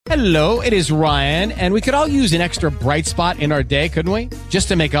Hello, it is Ryan, and we could all use an extra bright spot in our day, couldn't we? Just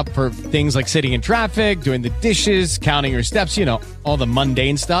to make up for things like sitting in traffic, doing the dishes, counting your steps, you know, all the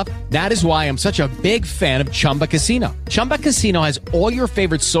mundane stuff. That is why I'm such a big fan of Chumba Casino. Chumba Casino has all your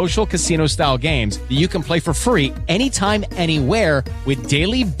favorite social casino-style games that you can play for free anytime, anywhere with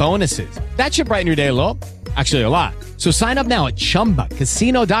daily bonuses. That should brighten your day a little. Actually, a lot. So sign up now at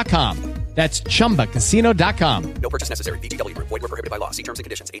ChumbaCasino.com. That's ChumbaCasino.com. No purchase necessary. VGW Group. Void where prohibited by law. See terms and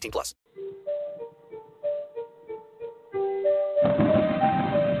conditions. 18 plus.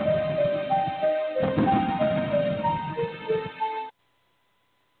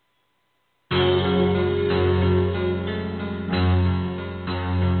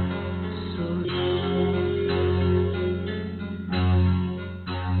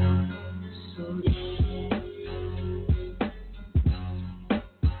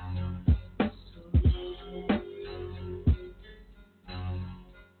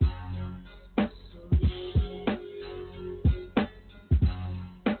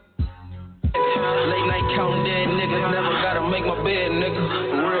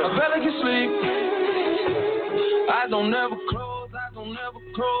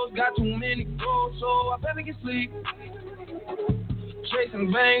 Got too many goals, so I better get sleep.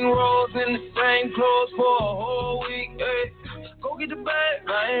 Chasing bang rolls in the same clothes for a whole week. Hey. Go get the bag,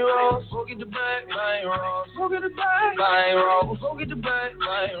 bang rolls. Go get the bag, bang rolls. Go get the bag, bang rolls. Go get the bag,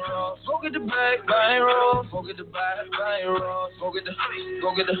 bang rolls. Go get the bag, bang rolls. Go get the bag, bang rolls. Go get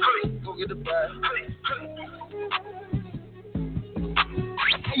the bag.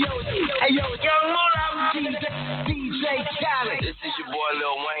 Hey yo, young Moolah, DJ Khaled. This is your boy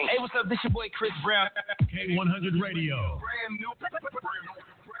Lil Wayne. Hey, what's up? This your boy Chris Brown. K100 Radio. Brand new.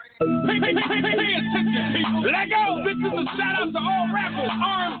 Pay attention, people. Let go. This is a shout out to all rappers,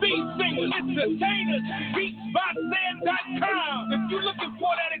 R&B singers, entertainers, beatsbysan.com. If you're looking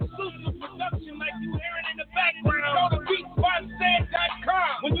for that exclusive production like you hearing in the background, go to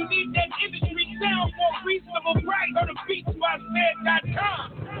beatsbysan.com. When you need that industry sound for a reasonable price, go to beatsbysan.com.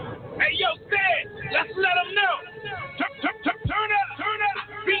 Hey, yo, Stan, let's let them know. Turn up,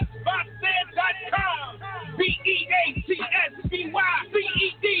 beatsbysan.com. BeatsbyCed.com.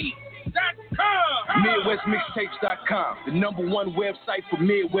 MidwestMixtapes.com, the #1 website for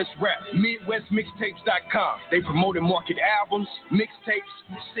Midwest rap. MidwestMixtapes.com. They promote and market albums, mixtapes,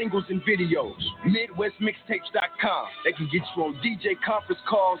 singles, and videos. MidwestMixtapes.com. They can get you on DJ conference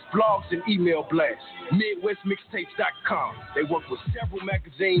calls, blogs, and email blasts. MidwestMixtapes.com. They work with several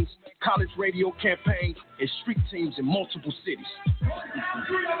magazines, college radio campaigns, and street teams in multiple cities.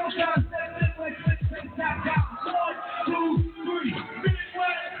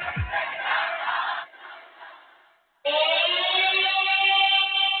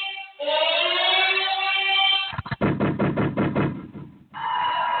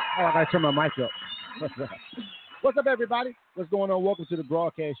 Oh, I gotta turn my mic up. What's up, everybody? What's going on? Welcome to the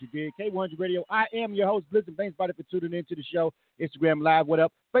broadcast you did. K100 Radio. I am your host, Blizzard. Thanks, everybody, for tuning into the show. Instagram Live, what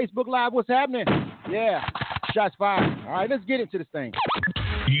up? Facebook Live, what's happening? Yeah, shots fired. All right, let's get into this thing.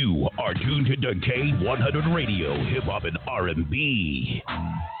 You are tuned to K100 Radio, hip hop and R&B.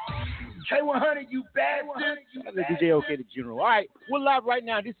 K100, you bad one. DJ OK the General. All right, we're live right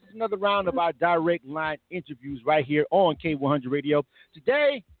now. This is another round of our direct line interviews right here on K100 Radio.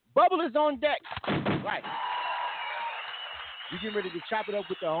 Today, Bubble is on deck. Right. We're getting ready to chop it up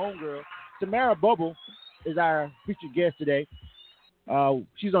with our homegirl. Tamara Bubble is our featured guest today.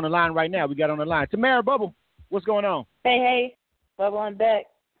 She's on the line right now. We got on the line. Tamara Bubble, what's going on? Hey. Bubble on deck.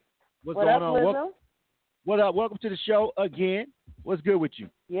 What's what going up, on? Lizzo? What up? Welcome to the show again. What's good with you?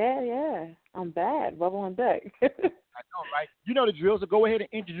 Yeah. I'm bad. Bubble on deck. I know, right? You know the drill, so go ahead and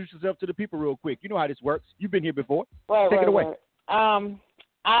introduce yourself to the people real quick. You know how this works. You've been here before. Take it away.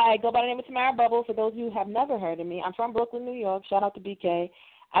 I go by the name of Tamara Bubble. For those of you who have never heard of me, I'm from Brooklyn, New York. Shout out to BK.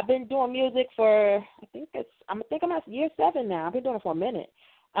 I've been doing music for, I'm at year 7 now. I've been doing it for a minute.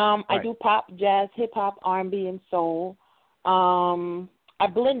 Right. I do pop, jazz, hip-hop, R&B, and soul. I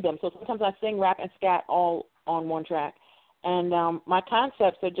blend them. So sometimes I sing, rap, and scat all on one track. And my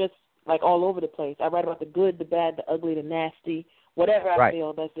concepts are just like all over the place. I write about the good, the bad, the ugly, the nasty, whatever I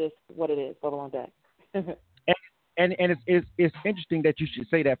feel. That's just what it is. Bubble on deck. and it's interesting that you should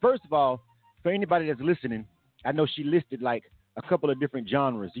say that. First of all, for anybody that's listening, I know she listed like a couple of different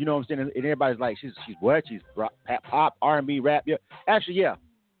genres. You know what I'm saying? And everybody's like, she's what? She's pop, R&B, rap. Yeah, actually, yeah,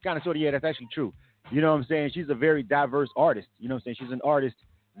 kind of, sort of. Yeah, that's actually true. You know what I'm saying? She's a very diverse artist. You know what I'm saying? She's an artist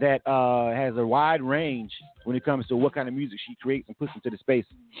that has a wide range when it comes to what kind of music she creates and puts into the space.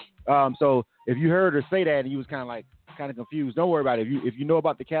 So if you heard her say that and you was kind of confused, don't worry about it. If you know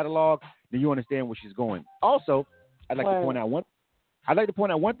about the catalog, then you understand where she's going. Also, I'd like to point out I'd like to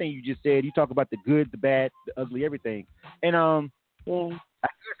point out one thing you just said. You talk about the good, the bad, the ugly, everything. And Yeah. I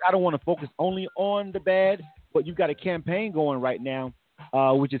guess I don't want to focus only on the bad, but you've got a campaign going right now,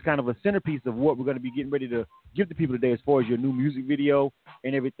 which is kind of a centerpiece of what we're going to be getting ready to give to people today as far as your new music video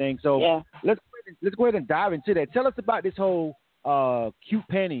and everything. So let's go ahead and dive into that. Tell us about this whole cute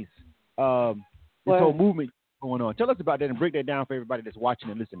panties, this whole movement going on. Tell us about that and break that down for everybody that's watching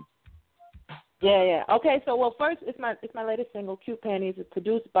and listening. Yeah. Okay, so first it's my latest single, Cute Panties. It's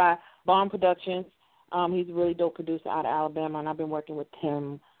produced by Bomb Productions. He's a really dope producer out of Alabama, and I've been working with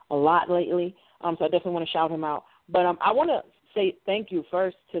him a lot lately. So I definitely want to shout him out. But I want to say thank you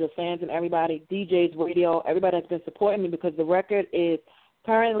first to the fans and everybody, DJs, radio, everybody that's been supporting me, because the record is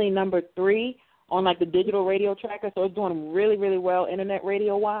currently number 3 on like the digital radio tracker, so it's doing really, really well internet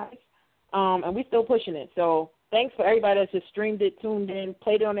radio wise. And we're still pushing it. So thanks for everybody that's just streamed it, tuned in,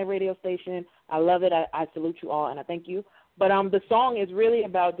 played it on their radio station. I love it. I salute you all, and I thank you. But the song is really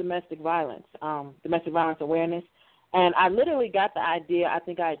about domestic violence awareness. And I literally got the idea. I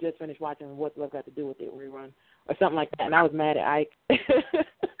think I had just finished watching What's Love Got to Do with It rerun or something like that, and I was mad at Ike.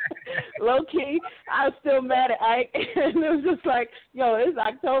 Low-key, I was still mad at Ike. And it was just like, yo, it's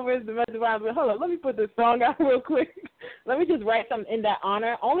October, it's domestic violence. But hold on, let me put this song out real quick. Let me just write something in that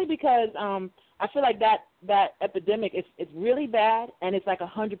honor, only because I feel like that epidemic, it's really bad, and it's like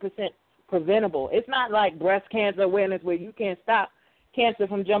 100% preventable. It's not like breast cancer awareness where you can't stop cancer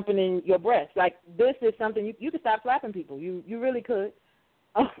from jumping in your breast. Like, this is something you could stop slapping people. You really could.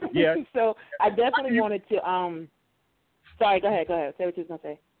 Yeah. So I definitely wanted to sorry, go ahead. Say what you was going to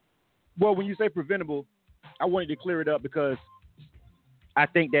say. Well, when you say preventable, I wanted to clear it up because I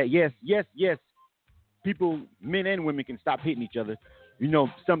think that yes, people, men and women, can stop hitting each other. You know,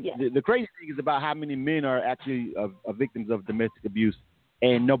 the crazy thing is about how many men are actually victims of domestic abuse,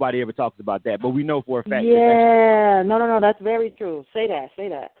 and nobody ever talks about that. But we know for a fact. Yeah, no, that's very true. Say that,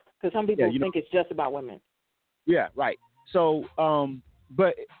 because some people think it's just about women. Yeah, right. So,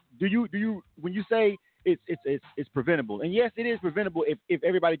 but do you when you say it's preventable, and yes, it is preventable if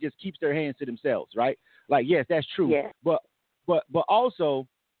everybody just keeps their hands to themselves, right? Like, yes, that's true. Yeah. But also,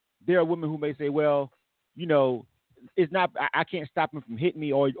 there are women who may say, well, you know, it's not. I can't stop him from hitting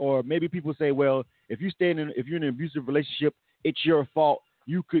me, or maybe people say, well, if you're in an abusive relationship, it's your fault.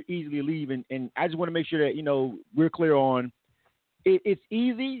 You could easily leave, and I just want to make sure that, you know, we're clear on it's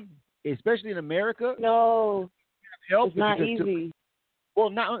easy, especially in America. No, it's not easy.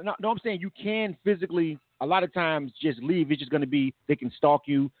 No, I'm saying you can physically a lot of times just leave. It's just going to be, they can stalk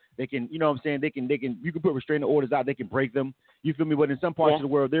you. They can, you know what I'm saying? You can put restraining orders out. They can break them. You feel me? But in some parts of the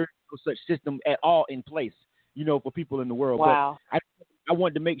world, there's no such system at all in place, you know, for people in the world. Wow. But I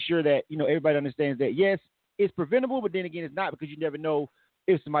wanted to make sure that, you know, everybody understands that, yes, it's preventable, but then again, it's not, because you never know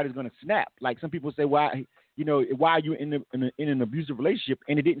if somebody's going to snap. Like, some people say, why are you in an abusive relationship?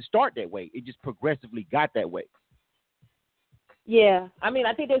 And it didn't start that way. It just progressively got that way. Yeah, I mean,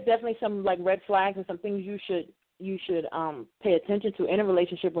 I think there's definitely some like red flags and some things you should pay attention to in a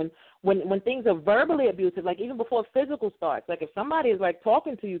relationship when things are verbally abusive, like even before physical starts. Like, if somebody is like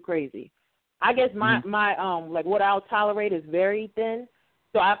talking to you crazy, I guess my like what I'll tolerate is very thin.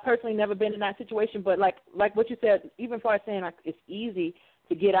 So I've personally never been in that situation, but like what you said, even for saying like it's easy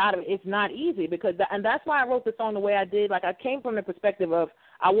to get out of it, it's not easy, because and that's why I wrote the song the way I did. Like, I came from the perspective of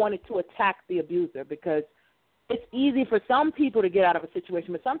I wanted to attack the abuser, because it's easy for some people to get out of a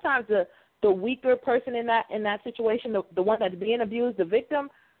situation, but sometimes the weaker person in that situation, the one that's being abused, the victim,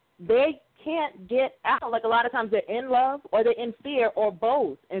 they can't get out. Like, a lot of times they're in love or they're in fear or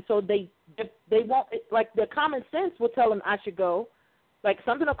both, and so they won't. Like, their common sense will tell them I should go. Like,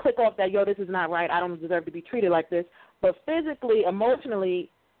 something will click off that, yo, this is not right. I don't deserve to be treated like this. But physically, emotionally,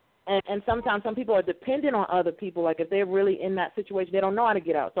 and sometimes some people are dependent on other people. Like, if they're really in that situation, they don't know how to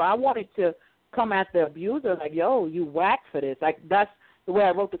get out. So I wanted to come at the abuser like, yo, you whack for this. Like, that's the way I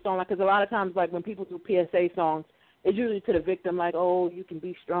wrote the song. Like, because a lot of times, like, when people do PSA songs, it's usually to the victim, like, oh, you can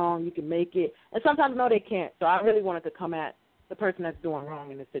be strong, you can make it. And sometimes, no, they can't. So I really wanted to come at the person that's doing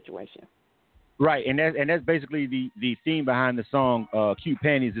wrong in this situation. Right, and that's basically the theme behind the song, Cute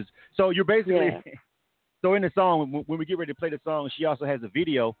Panties. Is so you're basically so in the song, when we get ready to play the song, she also has a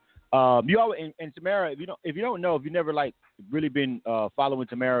video. You always, and Tamara, if you don't know, if you've never like really been following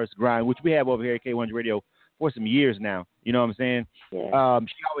Tamara's grind, which we have over here at K100 Radio for some years now, you know what I'm saying? Yeah.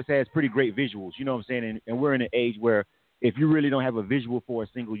 She always has pretty great visuals, you know what I'm saying? And we're in an age where if you really don't have a visual for a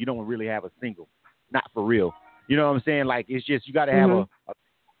single, you don't really have a single, not for real. You know what I'm saying? Like, it's just, you got to have a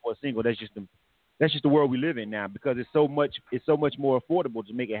single. That's just the world we live in now, because it's so much more affordable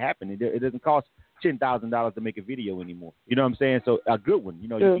to make it happen. It doesn't cost $10,000 to make a video anymore. You know what I'm saying? So a good one, you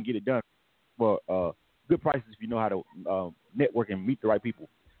know, you can get it done for good prices if you know how to network and meet the right people.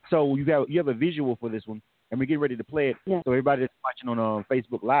 So you have a visual for this one, and we're getting ready to play it. Yeah. So everybody that's watching on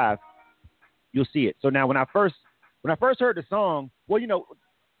Facebook Live, you'll see it. So now when I first heard the song, well,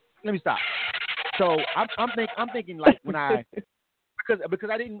 let me stop. So I'm thinking like when I because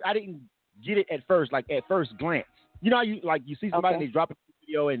I didn't get it at first, like at first glance. You know how you see somebody and they drop a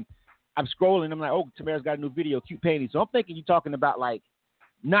video and I'm scrolling, I'm like, oh, Tamara's got a new video, cute panties. So I'm thinking you're talking about like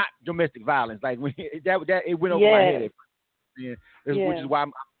not domestic violence, like when that it went over my head. Which is why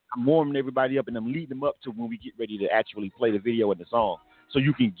I'm warming everybody up and I'm leading them up to when we get ready to actually play the video and the song, so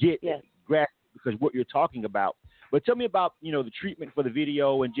you can get grasp because what you're talking about. But tell me about the treatment for the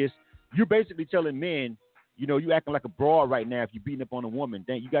video and just you're basically telling men, you acting like a broad right now if you're beating up on a woman.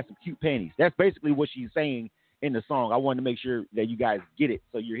 Then you got some cute panties. That's basically what she's saying in the song. I wanted to make sure that you guys get it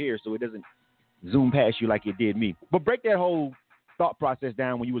so you're here so it doesn't zoom past you like it did me. But break that whole thought process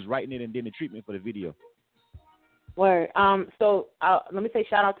down when you was writing it and then the treatment for the video. Word. So let me say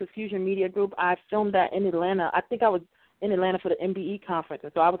shout out to Fusion Media Group. I filmed that in Atlanta. I think I was in Atlanta for the MBE conference,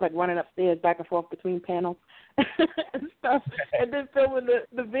 and so I was like running upstairs back and forth between panels and stuff, and then filming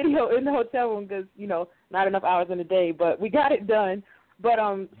the video in the hotel room because not enough hours in the day, but we got it done. But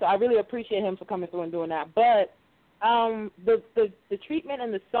so I really appreciate him for coming through and doing that. But the treatment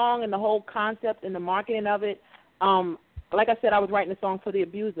and the song and the whole concept and the marketing of it, like I said, I was writing a song for the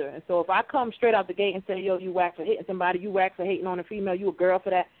abuser. And so if I come straight out the gate and say, yo, you whack for hitting somebody, you whack for hating on a female, you a girl for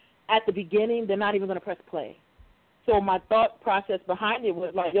that, at the beginning, they're not even going to press play. So my thought process behind it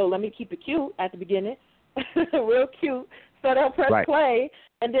was like, yo, let me keep it cute at the beginning, real cute, so they'll press play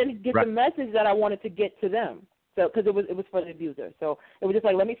and then get the message that I wanted to get to them. So because it was for the abuser. So it was just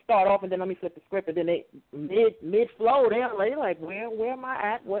like, let me start off and then let me flip the script. And then they mid flow, they're like, where am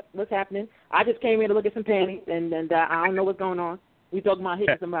I at? What's happening? I just came here to look at some panties and I don't know what's going on. We talking about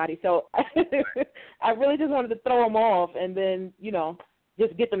hitting somebody. So I really just wanted to throw them off and then,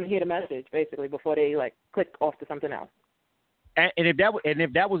 just get them to hear the message basically before they like click off to something else. And if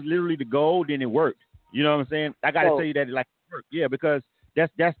that was literally the goal, then it worked. You know what I'm saying? I got to tell you that it worked. Yeah, because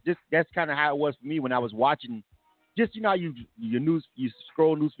that's kind of how it was for me when I was watching. Just you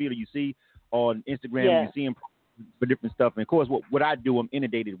scroll newsfeed or you see on Instagram, and you see them for different stuff. And of course, what I do, I'm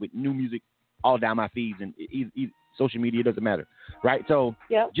inundated with new music all down my feeds and social media. It doesn't matter, right? So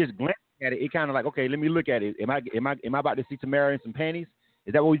just glancing at it kind of like, okay, let me look at it. Am I about to see Tamara in some panties?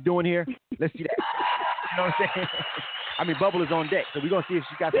 Is that what we're doing here? Let's see that. You know what I'm saying? I mean, Bubble is on deck, so we're gonna see if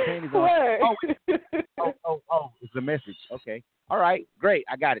she got some panties on. Oh, it's a message. Okay. All right, great.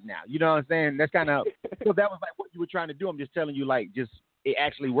 I got it now. You know what I'm saying? That's kind of so that was like what you were trying to do. I'm just telling you, like, just it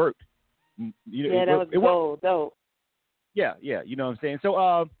actually worked. That was dope. Yeah. You know what I'm saying? So,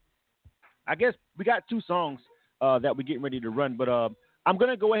 I guess we got two songs that we're getting ready to run, but I'm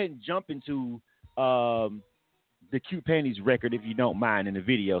gonna go ahead and jump into the Cute Panties record, if you don't mind, in the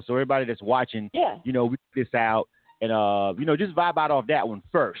video. So everybody that's watching, we put this out and just vibe out off that one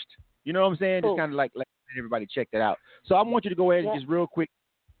first. You know what I'm saying? Cool. Just kind of like let everybody check that out. So I want you to go ahead and just real quick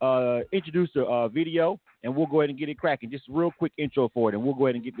introduce the video, and we'll go ahead and get it cracking. Just a real quick intro for it, and we'll go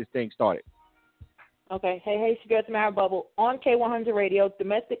ahead and get this thing started. Okay. Hey, it's your girl Tamara Bubble on K100 Radio.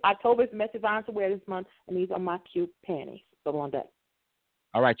 October's Domestic Violence Awareness Month, and these are my cute panties. Bubble on deck.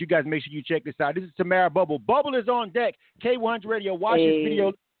 All right, you guys make sure you check this out. This is Tamara Bubble. Bubble is on deck. K100 Radio. Watch this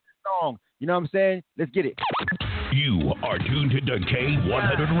video song. You know what I'm saying? Let's get it. You are tuned to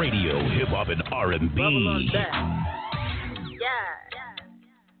K100 Radio, hip hop and R&B. Bubble on deck. Yeah.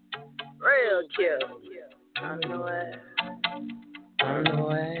 Real cute. I don't know where.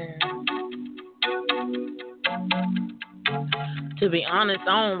 To be honest,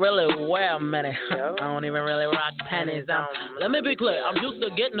 I don't really wear many. I don't even really rock panties. Let me be clear. I'm used to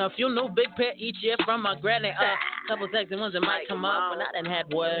getting a few new big pair each year from my granny. Couple sexy ones that might come up, but I didn't have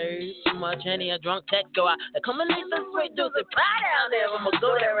way too much. Any a drunk text go out. They come and need some sweet juicy pie down there. I'ma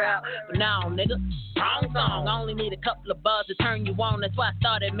go that route. But now, nigga, wrong song. I only need a couple of bars to turn you on. That's why I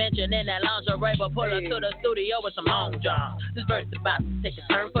started mentioning that lingerie, but pull her to the studio with some long john. This verse about to take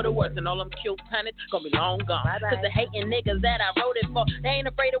a turn for the worse, and all them cute panties gonna be long gone. Cause the hating niggas that I wrote it for, they ain't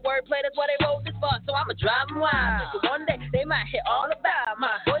afraid of wordplay. That's why they wrote this for. So I'ma drive them wild. So one day they might hit all about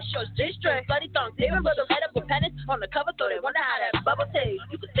my voice shorts, G-string, bloody thongs, even with them edible panties on the cover, so they wonder how that bubble tastes.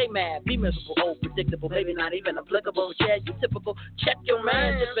 You can stay mad, be miserable, old, predictable, maybe not even applicable. Yeah, you typical. Check your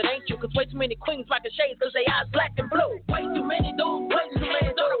man if it ain't you, cause way too many queens rockin' shades, cause they eyes black and blue. Way too many dudes, way too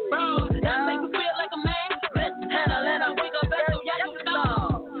many dudes, bro. That make me feel like a man. Let's handle it, I wake up and yeah, you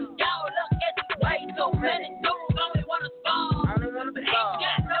know. Y'all look at way too many dudes, only wanna spar. Ain't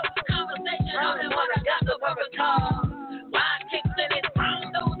got no conversation, only wanna got the perfect car. Why kicks in his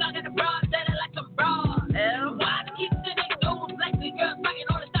brown dudes, I get the broad, set it like some broad.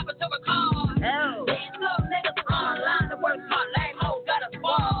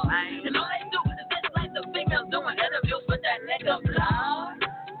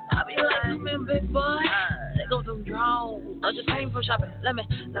 shopping. Let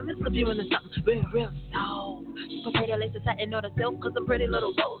me slip you into something real slow. Super pretty laces satin or the silk, cause the pretty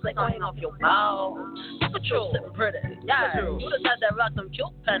little bows they gon' hang off your balls. Super true, sitting pretty, yeah. Who the type that rock them cute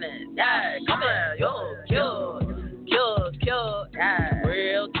pennies? Yeah, come here, you're cute, yeah.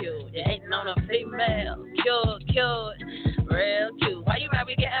 Real cute, you ain't on a female. Cute, real cute. Why you mad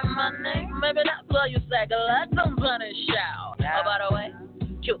we getting money? Maybe that's why you sag a lot, don't punish out. Oh, by the way,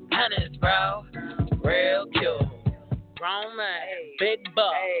 cute pennies, bro. Real cute. Grown man, big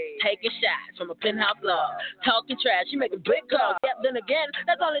buck, taking shots from a penthouse love. Talking trash, she making big calls. Yep, then again,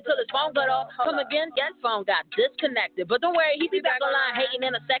 that's only till his phone got off. Come again, that phone got disconnected. But don't worry, he be back online hating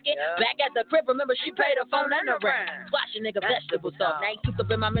in a second. Back at the crib, remember she paid her phone and the rent. Squash a nigga vegetable stuff. Now he keeps up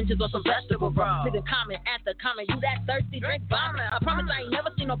in my mentions on some vegetable bro. Nigga comment after comment, you that thirsty, drink vomit. I promise I ain't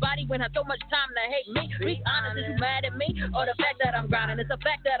never seen nobody when had so much time to hate me. Be honest, is you mad at me? Or the fact that I'm grinding? It's the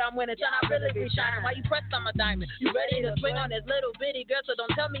fact that I'm winning, trying to really be shining. Why you press on my diamond? You ready to swing on this little bitty girl, so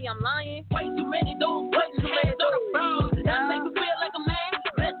don't tell me I'm lying. Way too many dudes, way too many on the road. That make me feel like a man.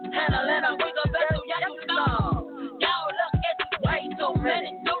 Let's handle it, I wake up and yeah, you know. Y'all look, it's way too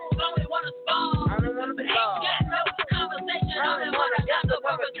many dudes, only wanna spar. Ain't got no conversation, only wanna got the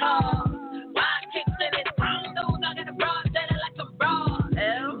rubber car. Why kicks in it, brown dudes, I got the broad, standing like some broad.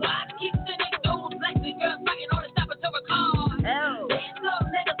 Why kicks in it, dudes, like these girls fighting on the top of the record. These little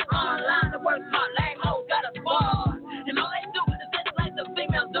niggas online to work hard, like hoes got a bar. And all they do is just like the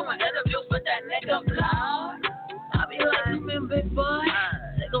females doing interviews with that nigga Cloud. I be like, man, big boy,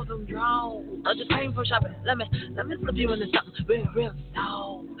 they go some drones. I just came from shopping. Let me slip you into something real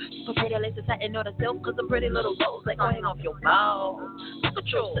slow. Super pretty laces satin or the silk, cause the pretty little bows they gon' hang off your balls. Super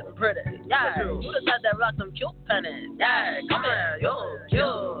true, sitting pretty, yeah. Who the type that rock them cute pennies? Yeah, come here, you're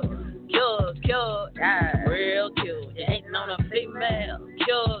cute, yeah. Real cute, you ain't on a female.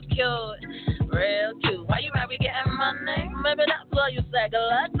 Cute, real cute. Why you mad we getting money? Maybe that's why you sag a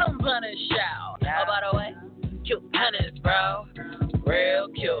lot, don't punish out. Oh, by the way, cute pennies, bro. Real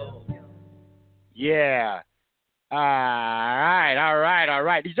cute. Yeah. All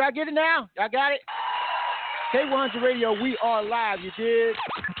right. Did y'all get it now? Y'all got it? K100 Radio, we are live, you did?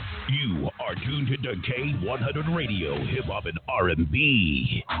 You are tuned to K100 Radio, Hip Hop and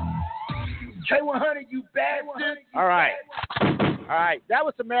R&B. K100, you bastard. All right. That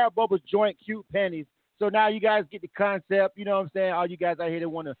was Tamara Bubba's joint, Cute Pennies. So now you guys get the concept. You know what I'm saying? All you guys out here that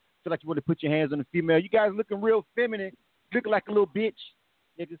want to feel like you want to put your hands on the female. You guys looking real feminine, looking like a little bitch,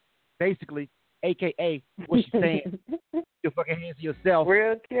 niggas. Basically, a.k.a. what you saying. Your fucking hands to yourself.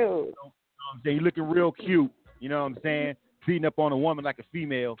 Real cute. You know what I'm saying? You're looking real cute. You know what I'm saying? Beating up on a woman like a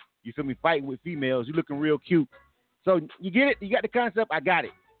female. You feel me? Fighting with females. You're looking real cute. So you get it? You got the concept? I got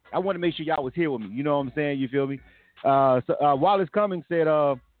it. I want to make sure y'all was here with me. You know what I'm saying? You feel me? Wallace Cummings said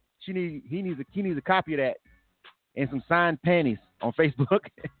he needs a copy of that and some signed panties on Facebook.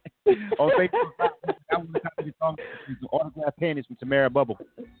 On Facebook, I want to copy the song, some autographed panties from Tamara Bubble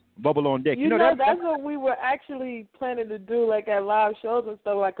on deck. You know that's what we were actually planning to do, like at live shows and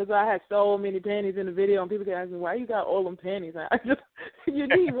stuff, like because I had so many panties in the video, and people kept asking, "Why you got all them panties?" You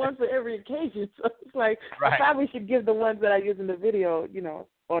need one for every occasion, so it's like I probably should give the ones that I use in the video,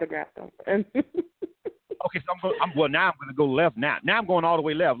 autograph them. And okay, so now I'm gonna go left. Now I'm going all the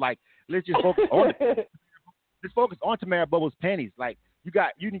way left. Like let's just focus on let's focus on Tamara Bubble's panties. Like you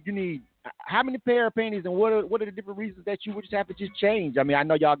need how many pair of panties, and what are the different reasons that you would just have to just change? I mean, I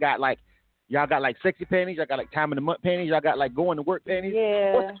know y'all got like sexy panties, y'all got like time of the month panties, y'all got like going to work panties.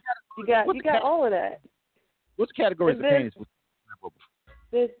 Yeah, you got all of that. What's the categories of panties?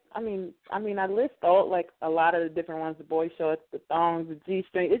 I list all like a lot of the different ones: the boy shorts, the thongs, the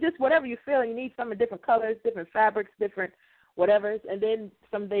G-string. It's just whatever you feel. You need some in different colors, different fabrics, different whatever. And then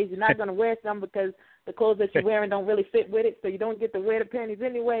some days you're not going to wear some because the clothes that you're wearing don't really fit with it, so you don't get to wear the panties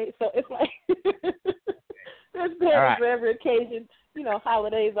anyway. So it's like there's panties for every occasion,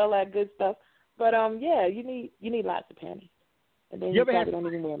 holidays, all that good stuff. But you need lots of panties, and then you probably don't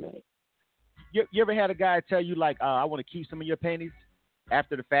even wear many. You ever had a guy tell you like, I want to keep some of your panties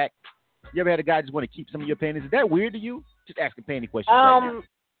after the fact? You ever had a guy just want to keep some of your panties? Is that weird to you? Just asking panty questions.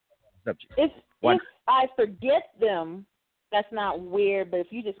 If I forget them, that's not weird. But if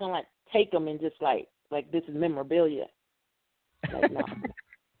you just gonna like take them and just like this is memorabilia, like no.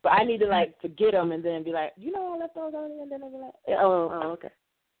 But I need to like forget them and then be like, I left those on there, and then I'll be like, oh, okay,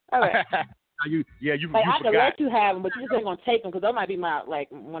 all right. you I can let you have them, but you just ain't gonna take them because that might be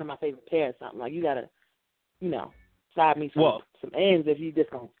one of my favorite pairs. Something like you gotta, slide me some ends if you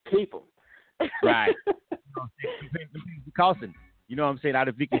just gonna keep them. Right. Costing. You know what I'm saying? Out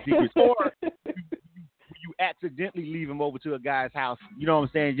of Vicky's Secrets, or you accidentally leave them over to a guy's house. You know what I'm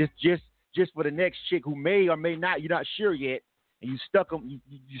saying? Just for the next chick who may or may not, you're not sure yet. and you stuck them. You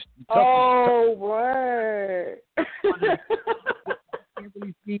word.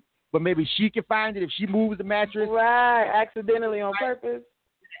 But maybe she can find it if she moves the mattress. Right, accidentally on purpose.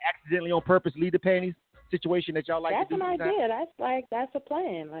 Accidentally on purpose, leave the panties. Situation that y'all like that's to do. That's an idea. That's a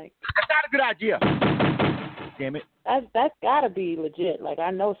plan. Like that's not a good idea. Damn it. That's gotta be legit. Like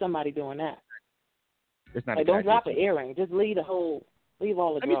I know somebody doing that. It's not. Like don't drop an earring. Just leave all the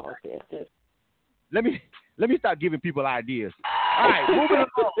drawers there. Just. Let me start giving people ideas. All right, moving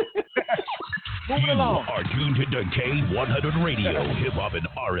along. Moving along. You are tuned to K100 Radio, Hip Hop and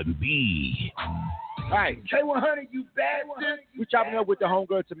R&B. All right, K100, you bad one. We're chopping up with the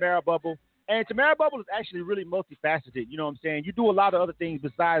homegirl Tamara Bubble. And Tamara Bubble is actually really multifaceted. You know what I'm saying? You do a lot of other things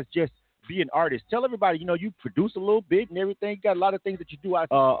besides just be an artist. Tell everybody, you produce a little bit and everything. You got a lot of things that you do as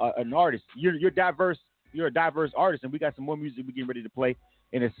an artist. You're diverse. You're a diverse artist, and we got some more music we're getting ready to play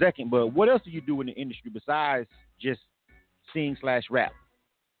in a second. But what else do you do in the industry besides just sing/rap?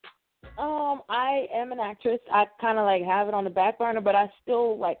 I am an actress. I kind of like have it on the back burner, but I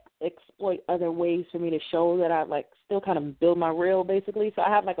still like exploit other ways for me to show that I like still kind of build my reel basically. So I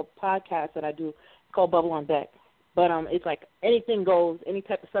have like a podcast that I do called Bubble on Deck. But it's like anything goes, any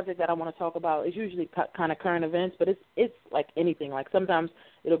type of subject that I want to talk about. It's usually kind of current events, but it's like anything. Like sometimes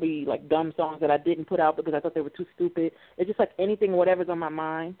it'll be like dumb songs that I didn't put out because I thought they were too stupid. It's just like anything, whatever's on my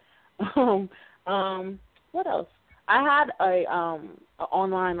mind. What else? I had a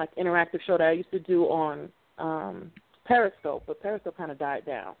online like interactive show that I used to do on Periscope, but Periscope kind of died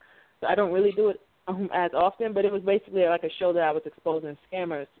down. So I don't really do it as often. But it was basically like a show that I was exposing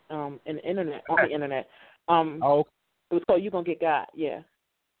scammers on the internet. It was called You Gonna Get Got, yeah.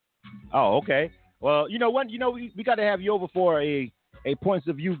 Oh, okay. Well, you know what? We got to have you over for a points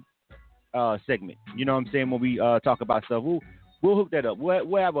of view segment. You know what I'm saying? When we talk about stuff, we'll hook that up.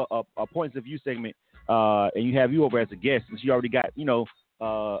 We'll have a points of view segment, and you have you over as a guest since you already got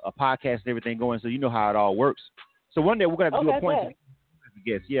a podcast and everything going, so you know how it all works. So one day we're gonna have to do a points of view as a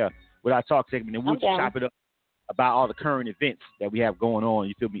guest, yeah, with our talk segment, and we'll just chop it up about all the current events that we have going on.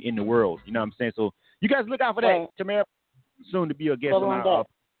 You feel me in the world? You know what I'm saying? So you guys look out for that. Right. Tamara, soon to be a guest on our.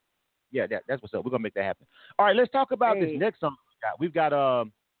 Yeah, that's what's up. We're gonna make that happen. All right, let's talk about this next song we've got.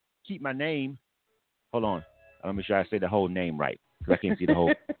 Keep My Name. Hold on, I'm make sure I say the whole name right because I can't see the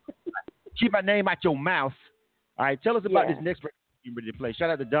whole. Keep My Name Out Your Mouth. All right, tell us about this next record you're ready to play. Shout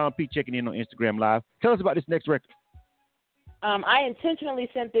out to Don P checking in on Instagram Live. Tell us about this next record. I intentionally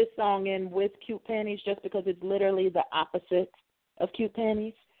sent this song in with Cute Panties just because it's literally the opposite of Cute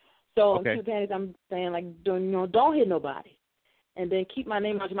Panties. So in Cute Panties, I'm saying like, don't hit nobody, and then keep my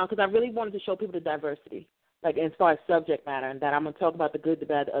name out your mouth because I really wanted to show people the diversity, like as far as subject matter, and that I'm gonna talk about the good, the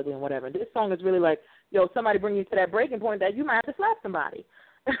bad, the ugly, and whatever. And this song is really like, somebody bring you to that breaking point that you might have to slap somebody.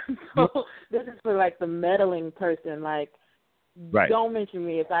 So this is for like the meddling person, like. Right. Don't mention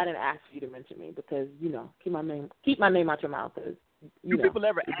me if I didn't ask you to mention me because keep my name out your mouth. Cause, do people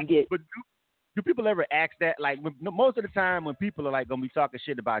ever ask that? Like most of the time when people are like gonna be talking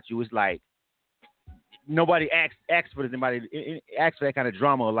shit about you, it's like nobody asks for this. Anybody asks for that kind of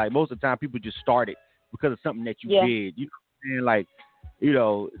drama. Like most of the time, people just start it because of something that you did. You know what I'm saying? Like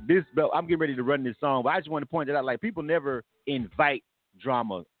this. I'm getting ready to run this song, but I just want to point that out. Like people never invite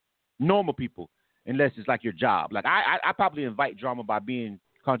drama. Normal people. Unless it's like your job. Like I probably invite drama by being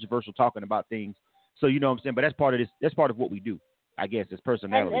controversial, talking about things. So you know what I'm saying? But that's part of this. That's part of what we do, I guess, as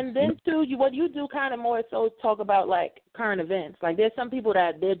personalities. And then too, what you do kind of more so talk about like current events. Like there's some people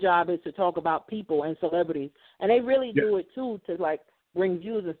that their job is to talk about people and celebrities, and they really do it too to like bring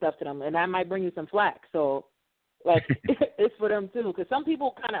views and stuff to them, and that might bring you some flack. So like it's for them too, because some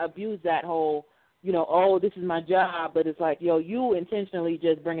people kind of abuse that whole, this is my job, but it's like, you intentionally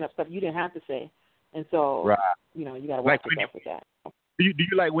just bringing up stuff you didn't have to say. And so, you got to watch yourself with that. Do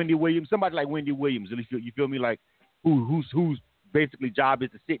you like Wendy Williams? Somebody like Wendy Williams, at least you feel me, like whose basically job is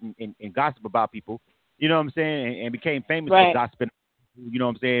to sit and gossip about people, you know what I'm saying, and became famous for gossiping, you know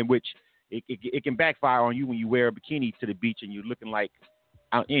what I'm saying, which it can backfire on you when you wear a bikini to the beach and you're looking like,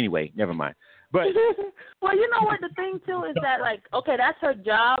 anyway, never mind. But well, you know what the thing too is that like, okay, that's her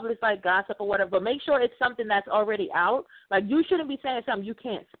job. It's like gossip or whatever, but make sure it's something that's already out. Like you shouldn't be saying something you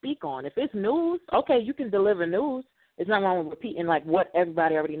can't speak on. If it's news, okay, you can deliver news. It's not wrong with repeating like what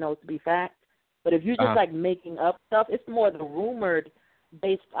everybody already knows to be fact. But if you're just like making up stuff, it's more the rumored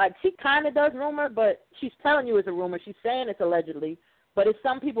based. Like she kind of does rumor, but she's telling you it's a rumor. She's saying it's allegedly, but it's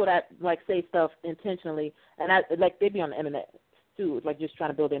some people that like say stuff intentionally, and like they be on the internet. Too, like just trying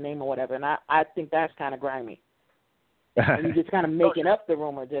to build their name or whatever, and I think that's kind of grimy. And you're just kind of making up the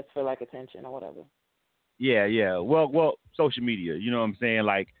rumor just for like attention or whatever. Yeah. Well, social media. You know what I'm saying?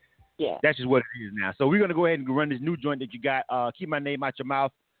 Like, Yeah. That's just what it is now. So we're gonna go ahead and run this new joint that you got. Keep my name out your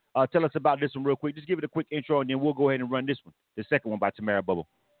mouth. Tell us about this one real quick. Just give it a quick intro, and then we'll go ahead and run this one, the second one by Tamara Bubble.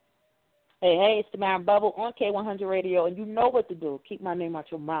 Hey, it's Tamara Bubble on K100 Radio, and you know what to do. Keep my name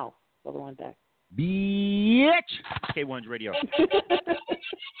out your mouth. Bubble on deck. Bitch. K100 Radio. Wait, what?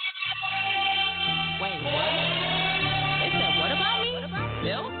 They said what about me?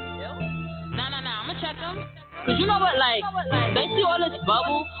 Bill? No, I'ma check them. Cause you know what, like, they see all this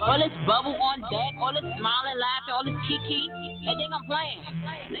bubble on deck, all this smiling, laughing, all this kiki, and they gonna play.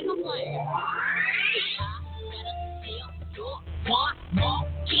 Want more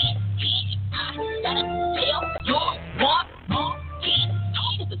kiki? I gotta feel your want more kiki.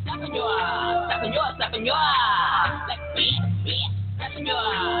 Slapping your ass, slapping your ass, like beat, slapping your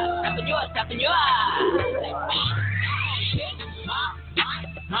ass, slapping your ass, like beat. My, I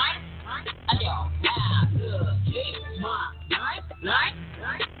don't have my,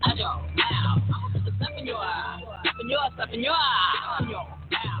 I don't have. I'm just slapping your ass, slapping your ass, I'm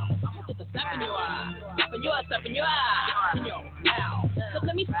just slapping your ass, slapping your ass, So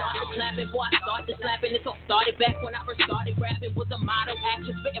let me start the clapping, boy, I started slapping. It all started back when I first started rapping. Was a model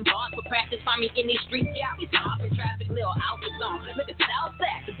action, spitting bars for practice. Find me in these streets, yeah, I be stopping traffic, little outfits on. Look at South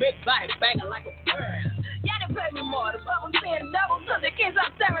Sack, the big body banging like a bird. Y'all done pay me more, the bubble saying double, so the kids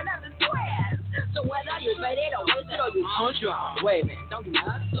I'm staring at the squares. So whether you pay it or whistle or you punch wrong, wait a minute, don't do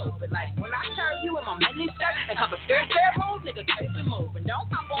nothing stupid. Like when I turn you in my mini skirt and couple skirt moves, nigga, keep it moving. Don't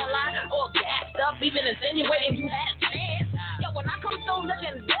come online or gassed up, even insinuating you had a chance. Yo, when I come through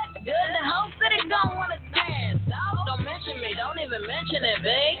looking this good, the whole city gon' wanna dance. Don't mention me, don't even mention it,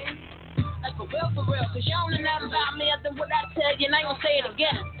 babe. Like for real, cause you don't know nothing about me other than what I tell you, and I ain't gonna say it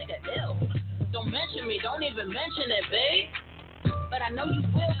again. Nigga, ew. Don't mention me, don't even mention it, babe. But I know you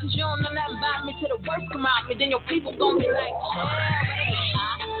will, cause you don't know nothing about me. Till the worst come out me, then your people gon' be like, yeah, I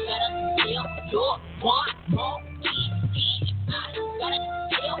gotta feel your want more key. I gotta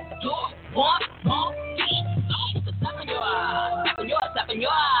feel your want more key. Slapping your ass, slapping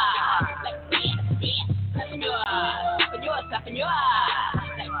your ass, like bitch, slapping your ass, slapping your ass,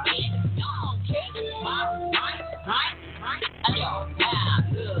 like bitch, you don't kick my, I don't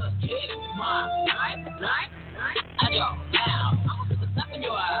have to kick my, I don't have. Slapping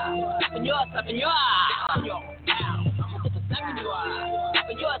your ass, slapping your ass, slapping your ass, I'm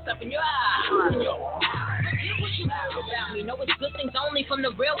slapping your ass, slapping your ass, what you know about me? Know it's good things only from the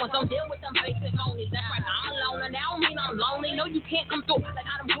real ones. Don't deal with them basic only. That's right, I'm alone, and that don't mean I'm lonely. No, you can't come through like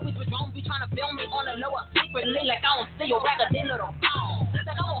I them goobies with drones. Be trying to film me on the lower secretly, like I don't see your raggedy little phone.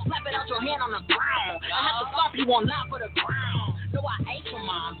 Like I won't slap it out your hand on the ground. I have to stop you on live for the ground. No, I ain't your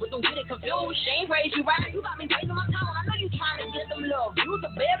mom, but don't get it confused. She ain't raised you right. You got me raising my tone. I know you trying to get them little views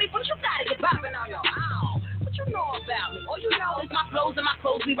of baby, but you gotta get popping on your own. What you know about me? All you know is my clothes and my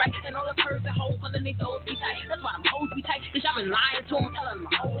clothes be right, and all the curves and holes underneath those be tight. That's why them hoes be tight, cause y'all been lying to them, telling them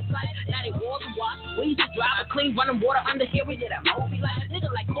my whole life. Now they wars and wash. We used to drive a clean running water under here. We did a movie like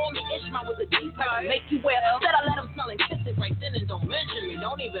nigga like call me Ishmael with a deep pipe, make you wear. Said I let him smell and kiss it right then, and don't mention me.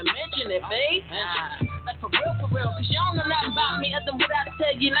 Don't even mention it, babe. Like for real, cause you don't know nothing about me other than what I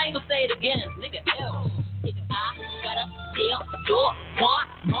tell you, and I ain't gonna say it again, nigga. Ew. I gotta feel your want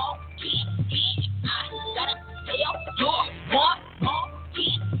more key. I gotta feel your want more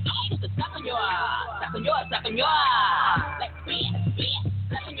key. Slapping your ass, slapping your ass, like bitch,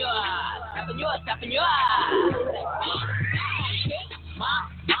 slapping your ass, slapping your ass, like bitch. My,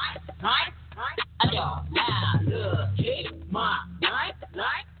 I don't have to kick my,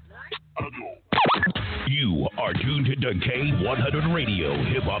 You are tuned to K100 Radio,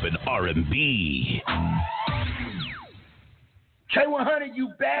 Hip Hop and R&B. K100, you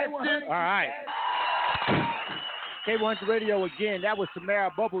bastard. All right. K100 Radio again. That was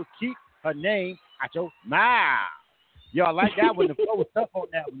Tamara Bubbles. Keep her name out your mouth. Y'all like that one? The flow was tough on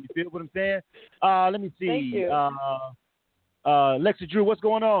that one. You feel what I'm saying? Let me see. Thank you. Lexa Drew, what's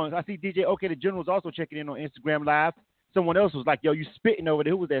going on? I see DJ OK the General's also checking in on Instagram Live. Someone else was like, yo, you spitting over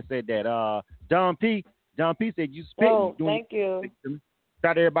there. Who was that said that? Don P said you spitting. Oh, thank you.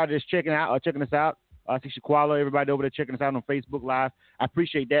 Shout out to everybody that's checking us out. I see Shaquala, everybody over there checking us out on Facebook Live. I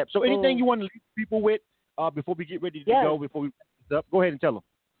appreciate that. So anything you want to leave people with before we get ready to go, before we wrap this up, go ahead and tell them.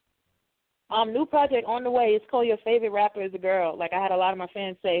 New project on the way. It's called Your Favorite Rapper is a Girl. Like, I had a lot of my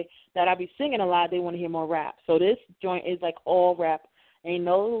fans say that I be singing a lot. They want to hear more rap. So this joint is like all rap. Ain't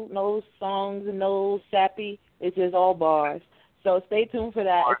no songs and no sappy. It's just all bars. So stay tuned for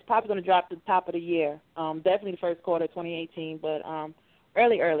that. It's probably going to drop at the top of the year. Definitely the first quarter of 2018, but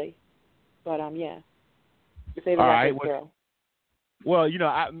early. But, yeah. Your Favorite Rapper is a Girl. Well, you know,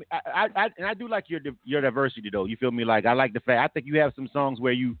 I do like your diversity though. You feel me? Like I like the fact. I think you have some songs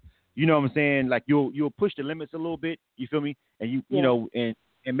where you You know what I'm saying? Like you'll push the limits a little bit. You feel me? And you know, and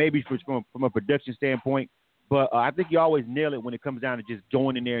maybe from a production standpoint, but I think you always nail it when it comes down to just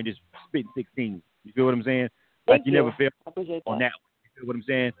going in there and just spitting 16. You feel what I'm saying? Like you never fail on that. You feel what I'm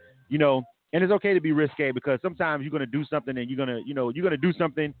saying? You know, and it's okay to be risque because sometimes you're gonna do something and you're gonna do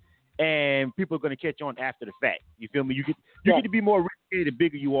something and people are gonna catch on after the fact. You feel me? You get to be more risque the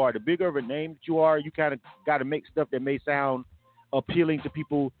bigger you are. The bigger of a name that you are, you kind of got to make stuff that may sound appealing to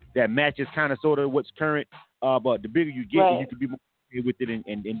people that matches kind of sort of what's current. But the bigger you get, you can be more with it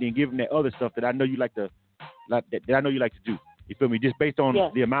and then give them that other stuff that I know you like to do. You feel me? Just based on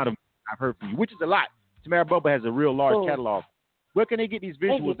the amount of I've heard from you, which is a lot. Tamara Bubba has a real large catalog. Where can they get these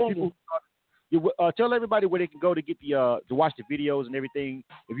visuals? Tell everybody where they can go to get to watch the videos and everything.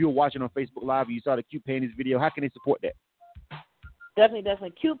 If you were watching on Facebook Live and you saw the Cute Panties video, how can they support that?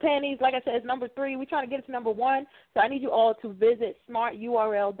 Definitely. Cute Panties, like I said, is number 3. We're trying to get it to number 1. So I need you all to visit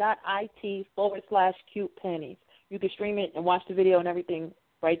smarturl.it/cute panties. You can stream it and watch the video and everything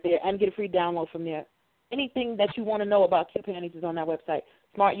right there and get a free download from there. Anything that you want to know about Cute Panties is on that website,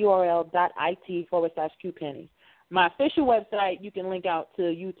 smarturl.it/cute panties. My official website, you can link out to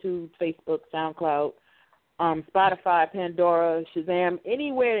YouTube, Facebook, SoundCloud, Spotify, Pandora, Shazam,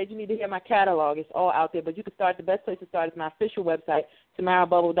 anywhere that you need to hear my catalog. It's all out there. But you can start, the best place to start is my official website,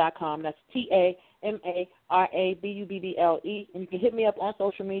 tamarabubble.com. That's TAMARABUBBLE. And you can hit me up on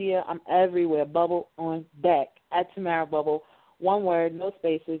social media. I'm everywhere. Bubble on deck at Tamara Bubble. One word, no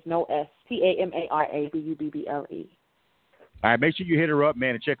spaces, no S. TAMARABUBBLE. All right, make sure you hit her up,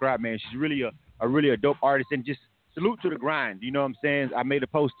 man, and check her out, man. She's really a dope artist, and just salute to the grind. You know what I'm saying? I made a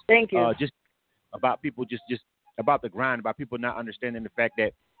post. Thank you. Just about people, just about the grind, about people not understanding the fact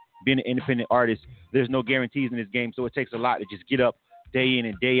that being an independent artist, there's no guarantees in this game, so it takes a lot to just get up day in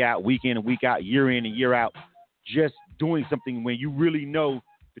and day out, week in and week out, year in and year out, just doing something when you really know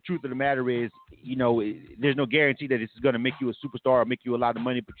the truth of the matter is, you know, there's no guarantee that this is going to make you a superstar or make you a lot of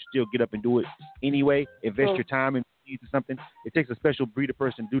money, but you still get up and do it anyway, invest your time and into something. It takes a special breed of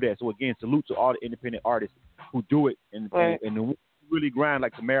person to do that. So, again, salute to all the independent artists who do it and really grind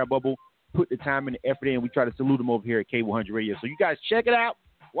like Tamara Bubble, put the time and the effort in. We try to salute them over here at K100 Radio. So you guys check it out,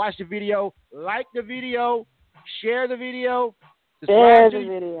 watch the video, like the video, share the video,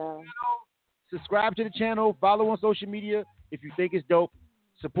 subscribe to the channel, follow on social media if you think it's dope.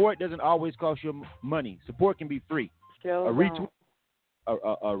 Support doesn't always cost you money. Support can be free. A retweet, a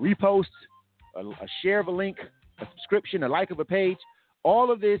repost, a share of a link, a subscription, a like of a page.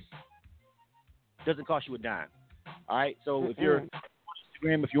 All of this doesn't cost you a dime. All right? So if you're on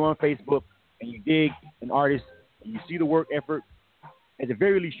Instagram, if you're on Facebook, and you dig an artist, and you see the work effort, at the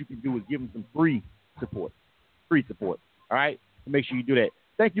very least you can do is give them some free support. Free support. All right? So make sure you do that.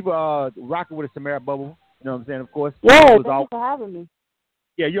 Thank you for rocking with us, Tamara Bubble. You know what I'm saying? Of course. Yeah, thank you for having me.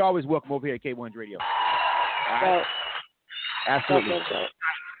 Yeah, you're always welcome over here at K100 Radio. All right? Absolutely.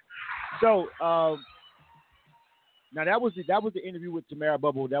 So, now that was the interview with Tamara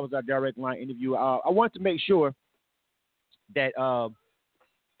Bubble. That was our direct line interview. I wanted to make sure that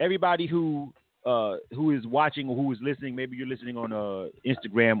everybody who is watching or who is listening, maybe you're listening on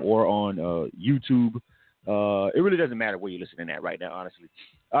Instagram or on YouTube. It really doesn't matter where you're listening at right now, honestly.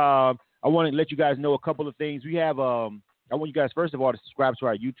 I want to let you guys know a couple of things. We have. I want you guys, first of all, to subscribe to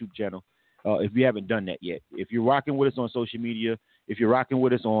our YouTube channel if you haven't done that yet. If you're rocking with us on social media, if you're rocking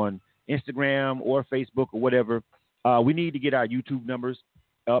with us on Instagram or Facebook or whatever, we need to get our YouTube numbers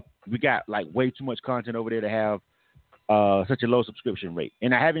up. We got like way too much content over there to have such a low subscription rate.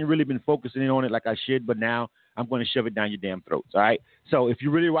 And I haven't really been focusing on it like I should, but now I'm going to shove it down your damn throats, all right? So if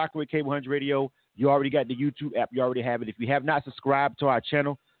you're really rocking with K100 Radio, you already got the YouTube app. You already have it. If you have not subscribed to our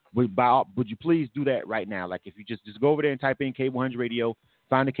channel, would you please do that right now? Like if you just go over there and type in K100 Radio,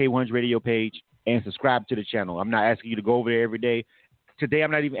 find the K100 Radio page, and subscribe to the channel. I'm not asking you to go over there every day. Today,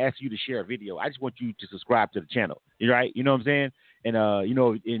 I'm not even asking you to share a video. I just want you to subscribe to the channel, right? You know what I'm saying? And,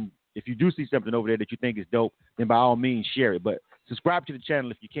 if you do see something over there that you think is dope, then by all means, share it. But subscribe to the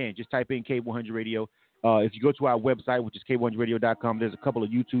channel if you can. Just type in K100 Radio. If you go to our website, which is K100Radio.com, there's a couple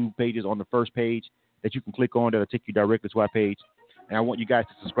of YouTube pages on the first page that you can click on that'll take you directly to our page. And I want you guys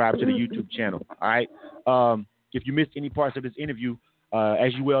to subscribe to the YouTube channel, all right? If you missed any parts of this interview,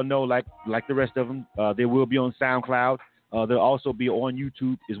 as you well know, like the rest of them, they will be on SoundCloud. They'll also be on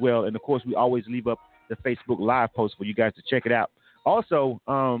YouTube as well. And, of course, we always leave up the Facebook Live post for you guys to check it out. Also,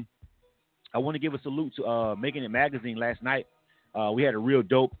 I want to give a salute to Making It Magazine last night. We had a real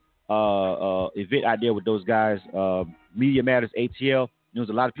dope event out there with those guys, Media Matters ATL. There was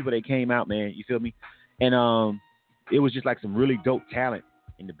a lot of people that came out, man. You feel me? And it was just like some really dope talent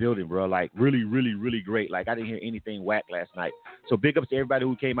in the building, bro. Like, really, really, really great. Like, I didn't hear anything whack last night. So big ups to everybody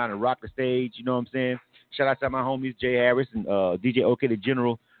who came out and rocked the stage. You know what I'm saying? Shout out to my homies, Jay Harris and DJ OK the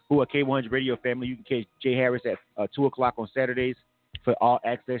General, who are K100 Radio family. You can catch Jay Harris at 2 o'clock on Saturdays for All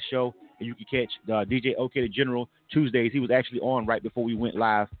Access show. And you can catch DJ OK the General Tuesdays. He was actually on right before we went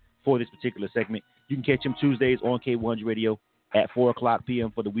live for this particular segment. You can catch him Tuesdays on K100 Radio at 4 o'clock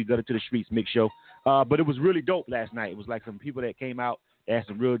p.m. for the We Gutter to the Streets mix show. But it was really dope last night. It was like some people that came out. They had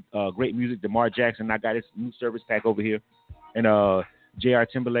some real great music. DeMar Jackson, I got his new service pack over here. And J.R.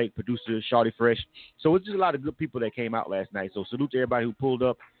 Timberlake, producer, Shawty Fresh. So it's just a lot of good people that came out last night. So salute to everybody who pulled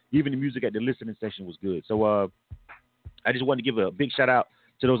up. Even the music at the listening session was good. So I just wanted to give a big shout out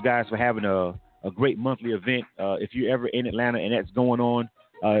to those guys for having a great monthly event. If you're ever in Atlanta and that's going on,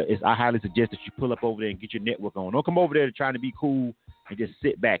 I highly suggest that you pull up over there and get your network on. Don't come over there trying to be cool and just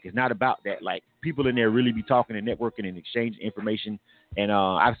sit back. It's not about that. Like, people in there really be talking and networking and exchanging information. And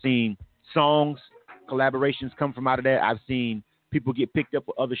I've seen songs, collaborations come from out of that. I've seen people get picked up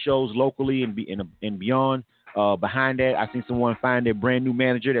with other shows locally and beyond. Behind that, I've seen someone find their brand new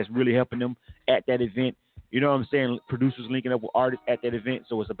manager that's really helping them at that event. You know what I'm saying? Producers linking up with artists at that event.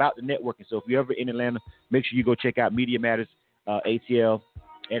 So it's about the networking. So if you're ever in Atlanta, make sure you go check out Media Matters, ATL.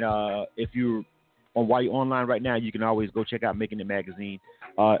 And if you're while you're online right now, you can always go check out Making It Magazine.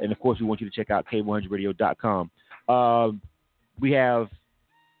 And, of course, we want you to check out K100radio.com. We have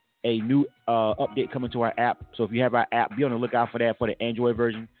a new update coming to our app. So if you have our app, be on the lookout for that for the Android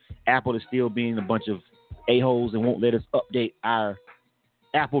version. Apple is still being a bunch of a-holes and won't let us update our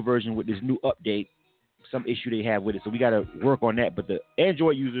Apple version with this new update. Some issue they have with it. So we got to work on that. But the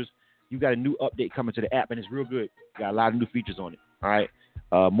Android users, you got a new update coming to the app, and it's real good. Got a lot of new features on it. All right.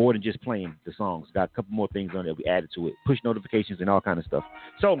 More than just playing the songs. Got a couple more things on it we added to it. Push notifications and all kind of stuff.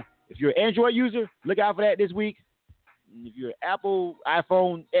 So if you're an Android user, look out for that this week. If you're an Apple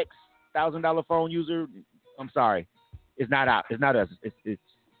iPhone X $1,000 phone user, I'm sorry. It's not out. It's not us.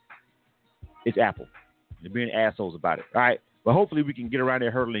 It's Apple. They're being assholes about it. All right. But hopefully we can get around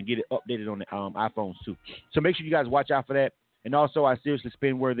that hurdle and get it updated on the iPhones too. So make sure you guys watch out for that. And also our Seriously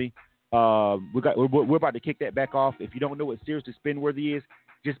Spin-Worthy. We're about to kick that back off. If you don't know what Seriously Spin-Worthy is,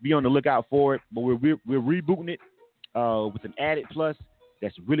 just be on the lookout for it. But we're rebooting it with an added plus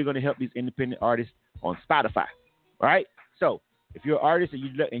that's really going to help these independent artists on Spotify. All right? So if you're an artist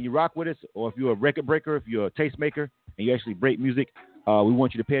and you rock with us, or if you're a record breaker, if you're a tastemaker, and you actually break music, we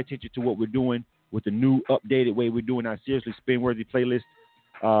want you to pay attention to what we're doing with the new updated way we're doing our Seriously Spin-Worthy playlist.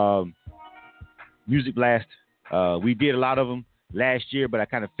 Music Blast. We did a lot of them last year, but I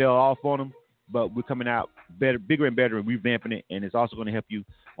kind of fell off on them. But we're coming out better, bigger and better, and revamping it, and it's also going to help you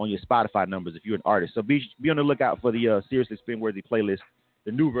on your Spotify numbers if you're an artist. So be on the lookout for the Seriously Spin-Worthy playlist,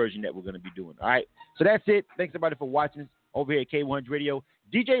 the new version that we're going to be doing. All right? So that's it. Thanks, everybody, for watching over here at K100 Radio.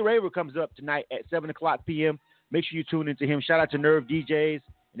 DJ Raver comes up tonight at 7 o'clock p.m. Make sure you tune into him. Shout out to Nerve DJs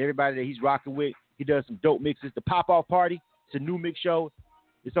and everybody that he's rocking with. He does some dope mixes. The Pop-Off Party, it's a new mix show.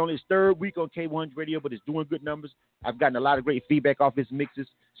 It's only his third week on K100 Radio, but it's doing good numbers. I've gotten a lot of great feedback off his mixes.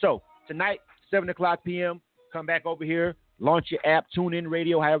 So tonight, 7 o'clock p.m., come back over here, launch your app, tune in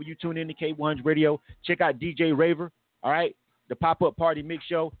radio, however you tune in to K100 Radio. Check out DJ Raver, all right? The Pop-Up Party Mix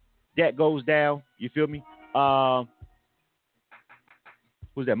Show, that goes down. You feel me?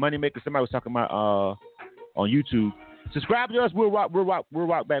 Who's that? Moneymaker? Somebody was talking about on YouTube. Subscribe to us. We'll rock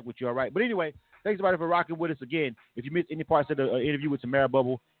back with you, all right? But anyway, thanks, everybody, for rocking with us again. If you missed any parts of the interview with Tamara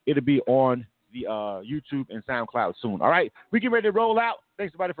Bubble, it'll be on the YouTube and SoundCloud soon. All right? We get ready to roll out.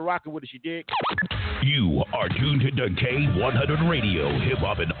 Thanks, everybody, for rocking with us. You dig? You are tuned to K100 Radio, Hip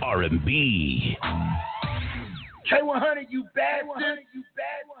Hop and R&B. K100, you bad.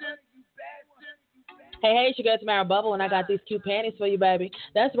 Hey, it's your girl Tamara Bubble, and I got these cute panties for you, baby.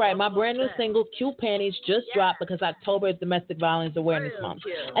 That's right, my brand new single, Cute Panties, just dropped because October is Domestic Violence Awareness Month.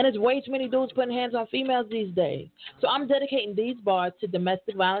 And there's way too many dudes putting hands on females these days. So I'm dedicating these bars to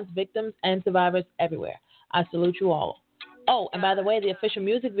domestic violence victims and survivors everywhere. I salute you all. Oh, and by the way, the official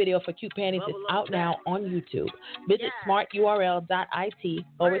music video for Cute Panties is out now on YouTube. Visit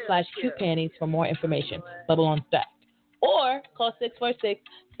smarturl.it/Cute Panties for more information. Bubble on stack. Or call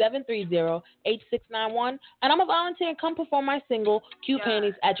 646-730-8691, and I'm a volunteer and come perform my single, Cute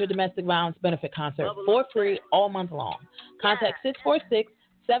Panties, at your domestic violence benefit concert for free all month long. Contact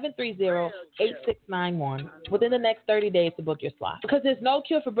 646-730-8691 within the next 30 days to book your slot. Because there's no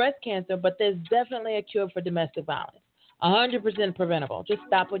cure for breast cancer, but there's definitely a cure for domestic violence. 100% preventable. Just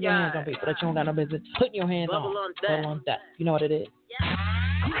stop putting your hands on people that you don't got no business putting your hands on. Bubble on that. You know what it is.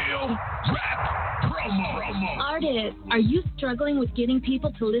 Real rap promo. Artists, are you struggling with getting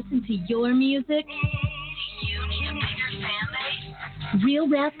people to listen to your music? Do you need a bigger fan base? Real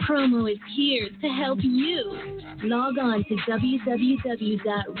Rap Promo is here to help you. Log on to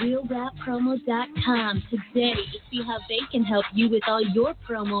www.realrappromo.com today to see how they can help you with all your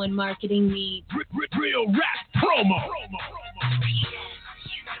promo and marketing needs. Real Rap Promo.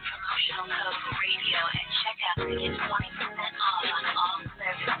 Radio and check out to get 20% off on all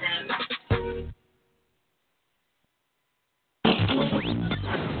services.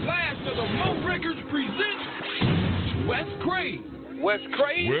 Last of the Mo Records presents Wes Craig. Wes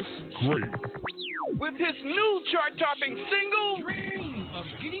Craig? With his new chart-topping single, Dream of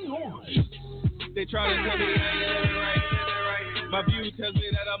Getting Horny. They try to tell me that I'm living right. My view tells me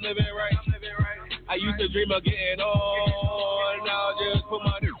that I'm living right. I used to dream of getting on, now I just put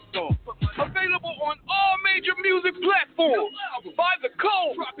my new on. Available on all major music platforms. By the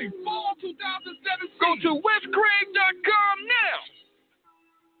code, dropping fall 2017. Go to wescraig.com now.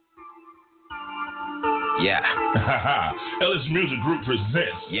 Yeah. Ellis Music Group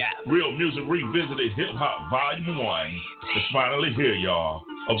presents Real Music Revisited Hip Hop Volume 1. It's finally here, y'all.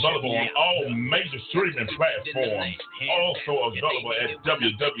 Available on all major streaming platforms. Also available at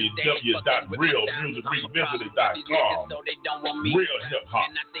www.realmusicrevisited.com. Real hip hop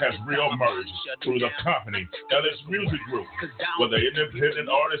has reemerged through the company Ellis Music Group, where the independent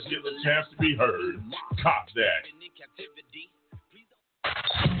artists get the chance to be heard. Cop that.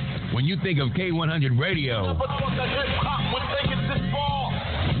 When you think of K100 Radio,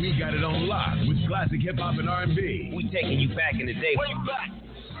 we got it on lock with classic hip hop and R&B. We taking you back in the day.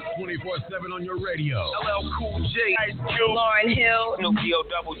 24/7 on your radio. LL Cool J, Ice Cube, Lauryn Hill, Snoop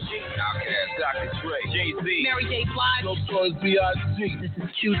Double G, Outkast, Dr. Dre, Jay-Z, Mary J. Blige, No Choice, B.I.G. This is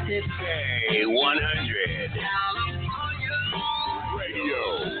Q-Tip. K100 Radio.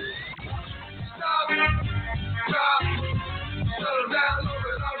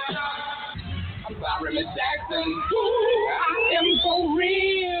 I'm Jackson. I am for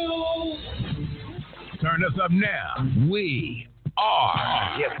real. Turn us up now. We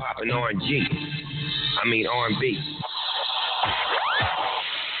are hip hop and R&B.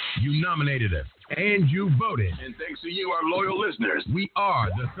 You nominated us and you voted. And thanks to you, our loyal listeners, we are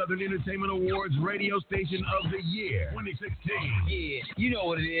the Southern Entertainment Awards Radio Station of the Year 2016. Yeah, you know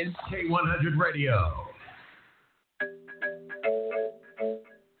what it is. K100 Radio.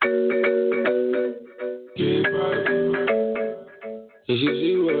 Did you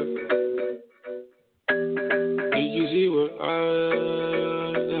see what? Did you see what I?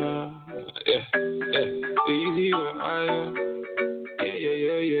 Yeah. Did you see what I?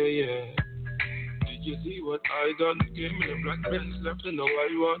 Yeah. Did you see what I done? Gave me the black pants, left in the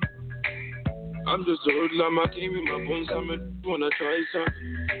white one. I'm just a hoodlum, I came in my bones, I wanna try some.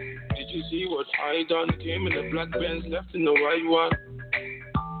 Did you see what I done? Came in the black pants, left in the white one.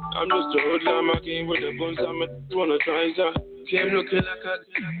 I'm just a hoodlum, I came with the bones, I wanna try some. Came looking like a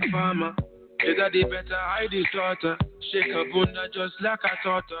farmer. Is that the better hide his daughter? Shake a bunda just like I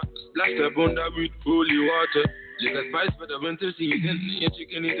taught her. Splash the bunda with holy water. Like a spice for the winter season. Your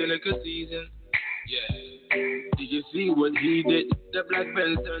chicken is a liquor season. Yeah. Did you see what he did? The black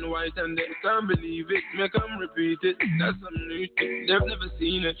pants turn white and they can't believe it. Make them repeat it. That's some new shit. They've never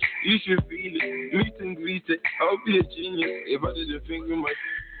seen it. You should feel it. Meet and greet it. I'll be a genius if I didn't think we might.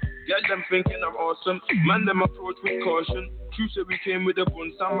 Get them thinking I'm awesome. Man, them approach with caution. Q said we came with a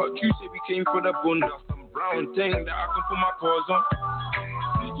bun. But Q said we came for the bun. That's some brown thing that I can put my paws on.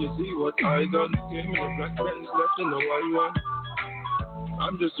 Did you see what I done? Came in the black pants, left in the white one.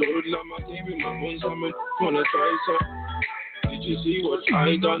 I'm just a hoodlum, I came in my bones, I'm gonna try some. Did you see what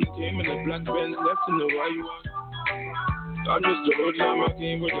I done? Came in the black pants, left in the white one. I'm just a hoodlum, I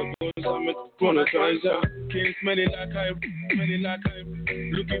came with the bones, I'm gonna try some. Came smelling like I'm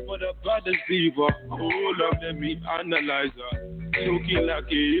looking for the baddest diva. All of them me analyzer, looking like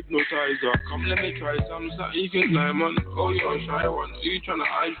a hypnotizer. Come let me try some, so you can climb on. Oh, you're a shy one, who you tryna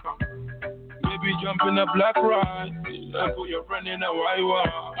hide from? Maybe jump in a black ride and put your friend in a white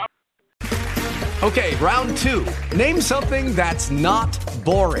one. Okay, round two. Name something that's not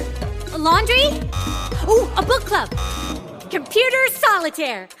boring. A laundry? Ooh, a book club. Computer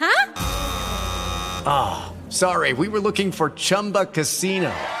solitaire, huh? Ah, sorry, we were looking for Chumba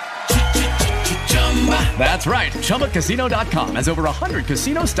Casino. That's right, ChumbaCasino.com has over 100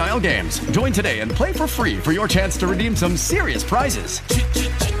 casino-style games. Join today and play for free for your chance to redeem some serious prizes.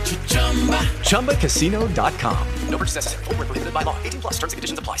 ChumbaCasino.com. No purchase necessary. Void where prohibited by law. 18+ terms and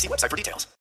conditions apply. See website for details.